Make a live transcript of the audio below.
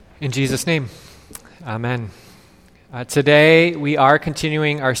In Jesus' name, amen. Today we are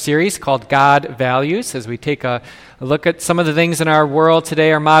continuing our series called God Values as we take a look at some of the things in our world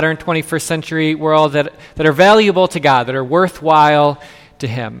today, our modern 21st century world that are valuable to God, that are worthwhile to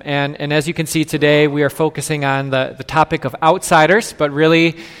Him. And as you can see today, we are focusing on the topic of outsiders, but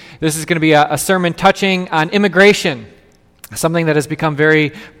really this is going to be a sermon touching on immigration, something that has become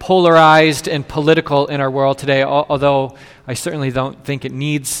very polarized and political in our world today, although I certainly don't think it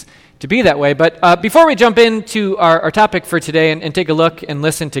needs to be that way. But before we jump into our topic for today and take a look and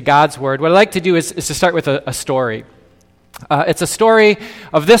listen to God's Word, what I'd like to do is to start with a story. It's a story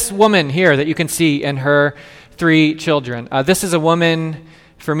of this woman here that you can see and her 3 children. This is a woman,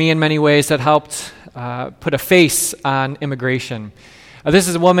 for me in many ways, that helped put a face on immigration. This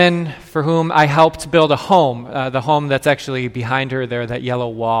is a woman for whom I helped build a home, the home that's actually behind her there, that yellow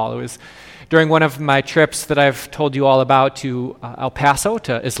wall. It was during one of my trips that I've told you all about to El Paso,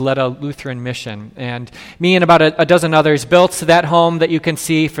 to Isleta Lutheran Mission. And me and about a dozen others built that home that you can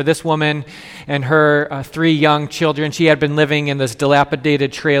see for this woman and her 3 young children. She had been living in this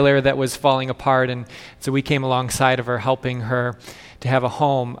dilapidated trailer that was falling apart, and so we came alongside of her, helping her to have a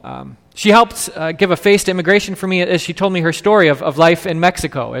home. She helped give a face to immigration for me as she told me her story of life in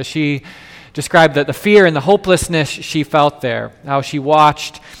Mexico, as she described the fear and the hopelessness she felt there, how she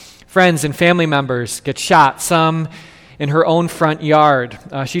watched friends and family members get shot, some in her own front yard.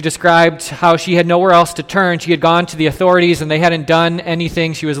 She described how she had nowhere else to turn. She had gone to the authorities and they hadn't done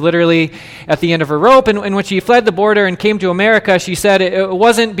anything. She was literally at the end of her rope. And when she fled the border and came to America, she said it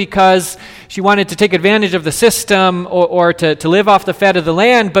wasn't because she wanted to take advantage of the system or to live off the fat of the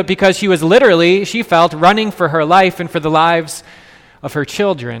land, but because she was literally, she felt, running for her life and for the lives of her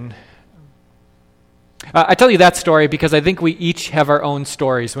children. I tell you that story because I think we each have our own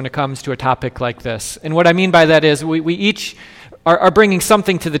stories when it comes to a topic like this. And what I mean by that is we each are bringing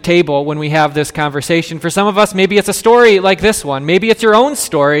something to the table when we have this conversation. For some of us, maybe it's a story like this one. Maybe it's your own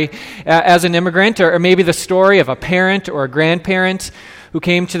story as an immigrant, or maybe the story of a parent or a grandparent who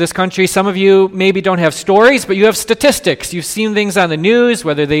came to this country. Some of you maybe don't have stories, but you have statistics. You've seen things on the news,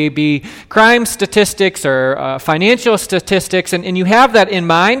 whether they be crime statistics or financial statistics, and you have that in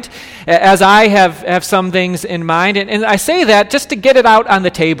mind, as I have some things in mind. And I say that just to get it out on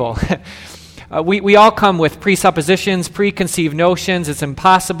the table. We all come with presuppositions, preconceived notions. It's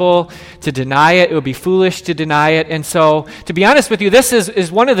impossible to deny it. It would be foolish to deny it. And so, to be honest with you, this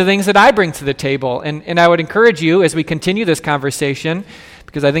is one of the things that I bring to the table. And I would encourage you, as we continue this conversation,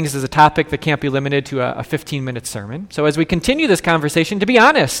 because I think this is a topic that can't be limited to a 15-minute sermon. So as we continue this conversation, to be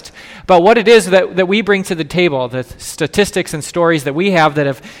honest about what it is that we bring to the table, the statistics and stories that we have that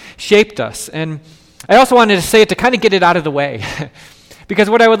have shaped us. And I also wanted to say it to kind of get it out of the way. Because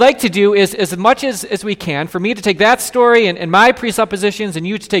what I would like to do is, as much as we can, for me to take that story and my presuppositions, and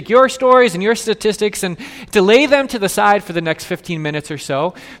you to take your stories and your statistics and to lay them to the side for the next 15 minutes or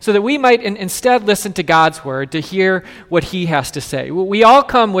so that we might instead listen to God's Word, to hear what He has to say. We all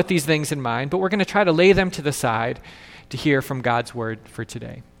come with these things in mind, but we're going to try to lay them to the side to hear from God's Word for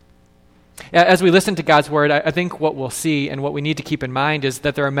today. As we listen to God's Word, I think what we'll see and what we need to keep in mind is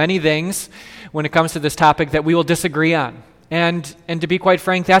that there are many things when it comes to this topic that we will disagree on. And to be quite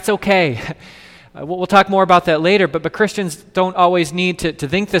frank, that's okay. We'll talk more about that later, but Christians don't always need to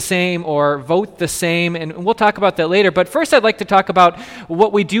think the same or vote the same, and we'll talk about that later. But first I'd like to talk about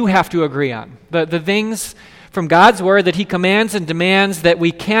what we do have to agree on, the things from God's Word that He commands and demands that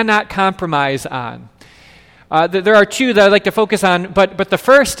we cannot compromise on. There are 2 that I'd like to focus on, but the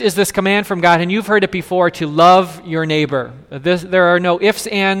first is this command from God, and you've heard it before, to love your neighbor. There are no ifs,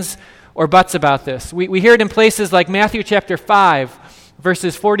 ands, or buts about this. We hear it in places like Matthew chapter 5,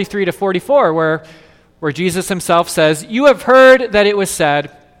 verses 43 to 44, where Jesus Himself says, "You have heard that it was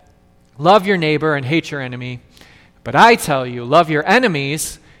said, 'Love your neighbor and hate your enemy.' But I tell you, love your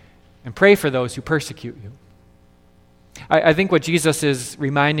enemies and pray for those who persecute you." I think what Jesus is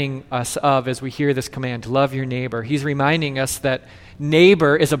reminding us of as we hear this command, love your neighbor, He's reminding us that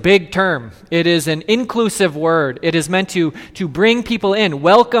neighbor is a big term. It is an inclusive word. It is meant to bring people in,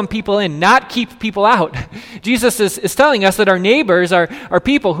 welcome people in, not keep people out. Jesus is telling us that our neighbors are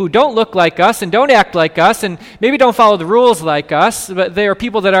people who don't look like us and don't act like us and maybe don't follow the rules like us, but they are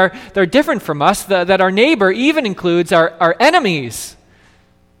people that are different from us, that our neighbor even includes our enemies.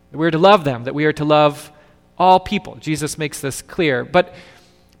 That we are to love them, that we are to love all people. Jesus makes this clear. But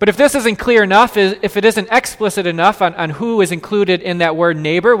if this isn't clear enough, if it isn't explicit enough on who is included in that word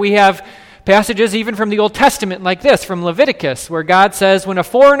neighbor, we have passages even from the Old Testament like this, from Leviticus, where God says, "When a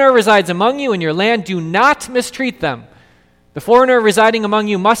foreigner resides among you in your land, do not mistreat them. The foreigner residing among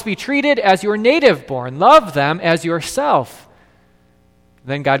you must be treated as your native born. Love them as yourself."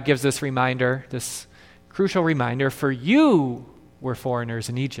 Then God gives this reminder, this crucial reminder, for you were foreigners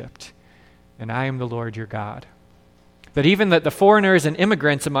in Egypt, and I am the Lord your God. That even the foreigners and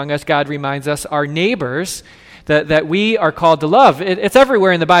immigrants among us, God reminds us, are neighbors that we are called to love. It's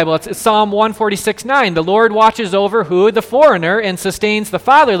everywhere in the Bible. It's Psalm 146:9. The Lord watches over who? The foreigner, and sustains the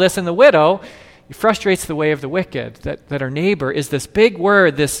fatherless and the widow. He frustrates the way of the wicked. That our neighbor is this big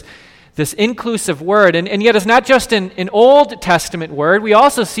word, this inclusive word. And yet it's not just an Old Testament word. We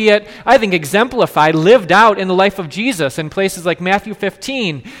also see it, I think, exemplified, lived out in the life of Jesus in places like Matthew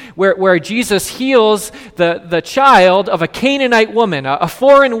 15, where Jesus heals the child of a Canaanite woman, a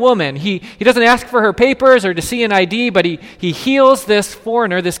foreign woman. He doesn't ask for her papers or to see an ID, but he heals this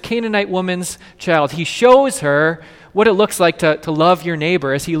foreigner, this Canaanite woman's child. He shows her what it looks like to love your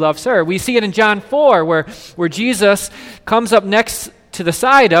neighbor as he loves her. We see it in John 4, where Jesus comes up next to the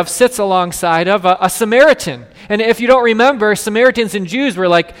side of, sits alongside of a Samaritan. And if you don't remember, Samaritans and Jews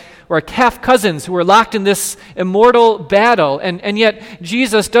were half cousins who were locked in this immortal battle. And yet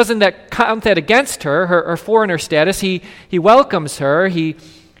Jesus doesn't count that against her foreigner status. He welcomes her. He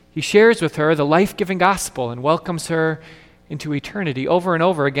shares with her the life-giving gospel and welcomes her into eternity. Over and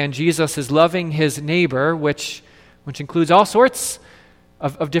over again, Jesus is loving his neighbor, which includes all sorts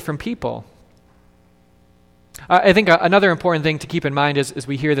of different people. I think another important thing to keep in mind is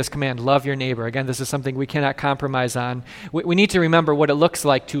we hear this command, love your neighbor. Again, this is something we cannot compromise on. We need to remember what it looks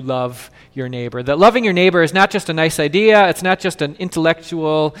like to love your neighbor. That loving your neighbor is not just a nice idea, it's not just an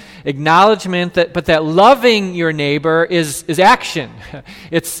intellectual acknowledgement, but that loving your neighbor is action.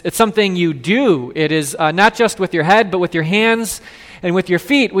 It's something you do. It is not just with your head, but with your hands and with your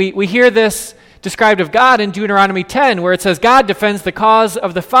feet. We hear this described of God in Deuteronomy 10, where it says, God defends the cause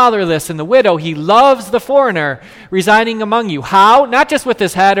of the fatherless and the widow. He loves the foreigner residing among you. How? Not just with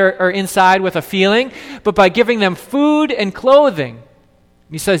his head or inside with a feeling, but by giving them food and clothing.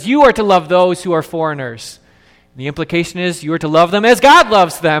 He says, you are to love those who are foreigners. The implication is you are to love them as God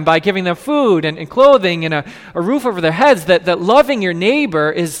loves them by giving them food and clothing and a roof over their heads. That loving your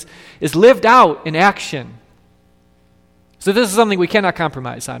neighbor is lived out in action. So this is something we cannot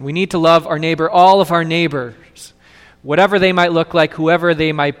compromise on. We need to love our neighbor, all of our neighbors, whatever they might look like, whoever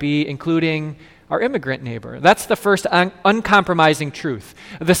they might be, including our immigrant neighbor. That's the first uncompromising truth.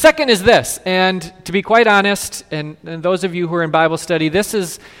 The second is this, and to be quite honest, and those of you who are in Bible study, this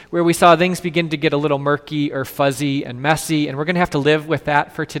is where we saw things begin to get a little murky or fuzzy and messy, and we're going to have to live with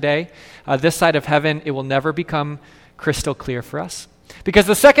that for today. This side of heaven, it will never become crystal clear for us. Because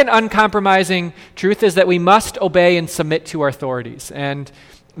the second uncompromising truth is that we must obey and submit to our authorities. And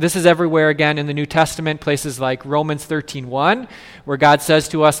this is everywhere again in the New Testament, places like Romans 13:1, where God says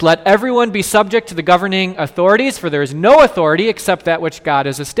to us, let everyone be subject to the governing authorities, for there is no authority except that which God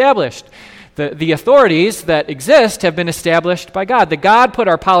has established. The authorities that exist have been established by God. That God put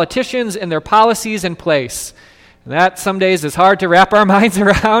our politicians and their policies in place. That some days is hard to wrap our minds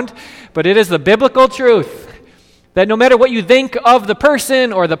around, but it is the biblical truth. That no matter what you think of the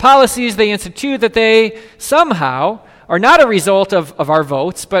person or the policies they institute, that they somehow are not a result of our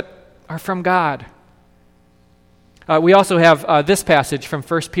votes, but are from God. We also have this passage from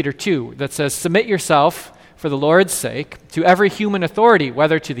 1 Peter 2 that says, submit yourself for the Lord's sake to every human authority,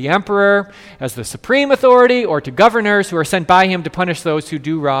 whether to the emperor as the supreme authority or to governors who are sent by him to punish those who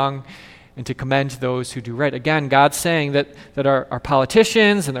do wrong and to commend those who do right. Again, God's saying that our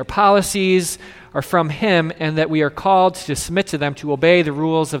politicians and their policies are from him and that we are called to submit to them, to obey the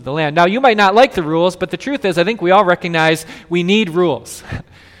rules of the land. Now, you might not like the rules, but the truth is I think we all recognize we need rules.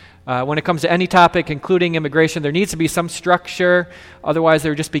 When it comes to any topic, including immigration, there needs to be some structure. Otherwise,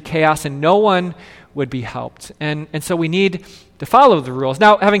 there would just be chaos and no one would be helped. And so we need to follow the rules.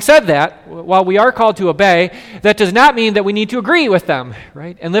 Now, having said that, while we are called to obey, that does not mean that we need to agree with them,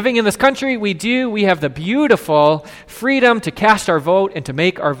 right? And living in this country, we have the beautiful freedom to cast our vote and to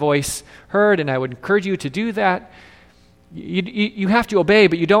make our voice heard, and I would encourage you to do that. You have to obey,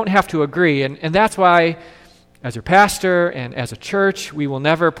 but you don't have to agree. And that's why, as your pastor and as a church, we will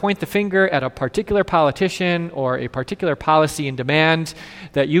never point the finger at a particular politician or a particular policy and demand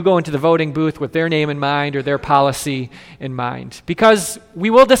that you go into the voting booth with their name in mind or their policy in mind. Because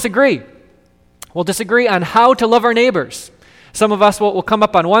we will disagree. We'll disagree on how to love our neighbors. Some of us will come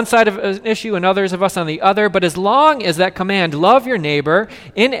up on one side of an issue and others of us on the other, but as long as that command, love your neighbor,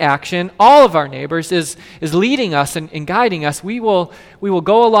 in action, all of our neighbors, is leading us and guiding us, we will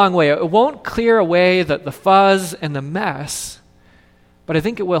go a long way. It won't clear away the fuzz and the mess, but I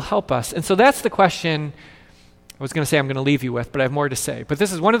think it will help us. And so that's the question I was going to say I'm going to leave you with, but I have more to say. But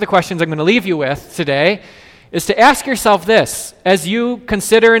this is one of the questions I'm going to leave you with today, is to ask yourself this, as you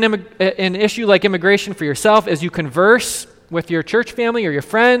consider an issue like immigration for yourself, as you converse with your church family or your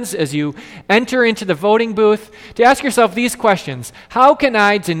friends as you enter into the voting booth to ask yourself these questions. How can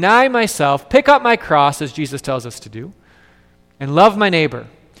I deny myself, pick up my cross, as Jesus tells us to do, and love my neighbor?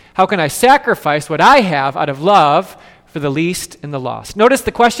 How can I sacrifice what I have out of love for the least and the lost? Notice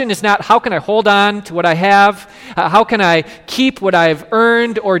the question is not how can I hold on to what I have, how can I keep what I've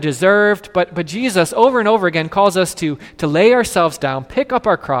earned or deserved, but Jesus over and over again calls us to lay ourselves down, pick up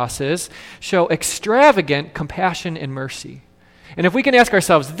our crosses, show extravagant compassion and mercy. And if we can ask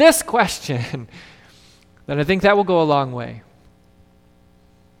ourselves this question, then I think that will go a long way.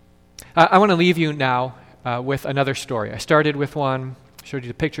 I want to leave you now with another story. I started with one, showed you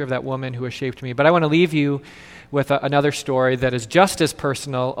the picture of that woman who has shaped me, but I want to leave you with another story that is just as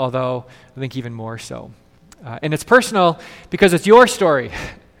personal, although I think even more so. And it's personal because it's your story.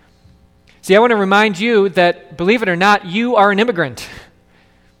 See, I want to remind you that, believe it or not, you are an immigrant.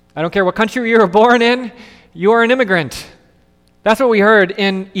 I don't care what country you were born in, you are an immigrant. That's what we heard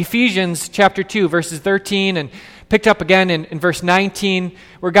in Ephesians chapter 2, verses 13, and picked up again in verse 19,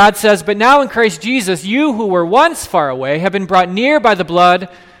 where God says, "But now in Christ Jesus, you who were once far away have been brought near by the blood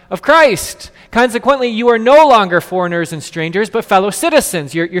of Christ. Consequently, you are no longer foreigners and strangers, but fellow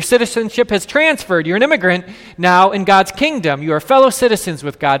citizens." Your citizenship has transferred. You're an immigrant now in God's kingdom. You are fellow citizens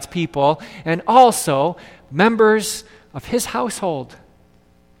with God's people and also members of his household.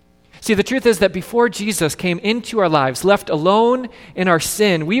 See, the truth is that before Jesus came into our lives, left alone in our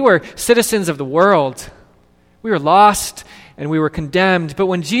sin, we were citizens of the world. We were lost and we were condemned. But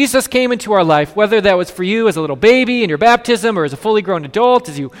when Jesus came into our life, whether that was for you as a little baby in your baptism or as a fully grown adult,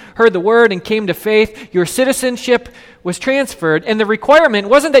 as you heard the word and came to faith, your citizenship was transferred. And the requirement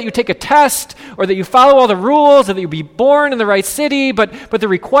wasn't that you take a test or that you follow all the rules or that you be born in the right city, but the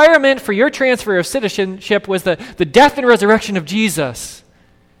requirement for your transfer of citizenship was the death and resurrection of Jesus.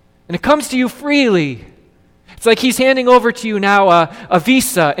 And it comes to you freely. It's like he's handing over to you now a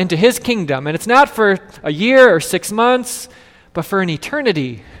visa into his kingdom. And it's not for a year or 6 months, but for an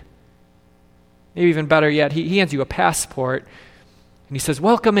eternity. Maybe even better yet, he hands you a passport, and he says,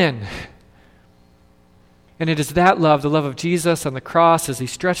 "Welcome in." And it is that love, the love of Jesus on the cross as he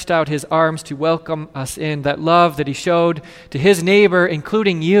stretched out his arms to welcome us in, that love that he showed to his neighbor,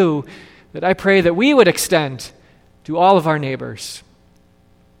 including you, that I pray that we would extend to all of our neighbors.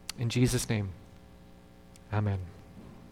 In Jesus' name, amen.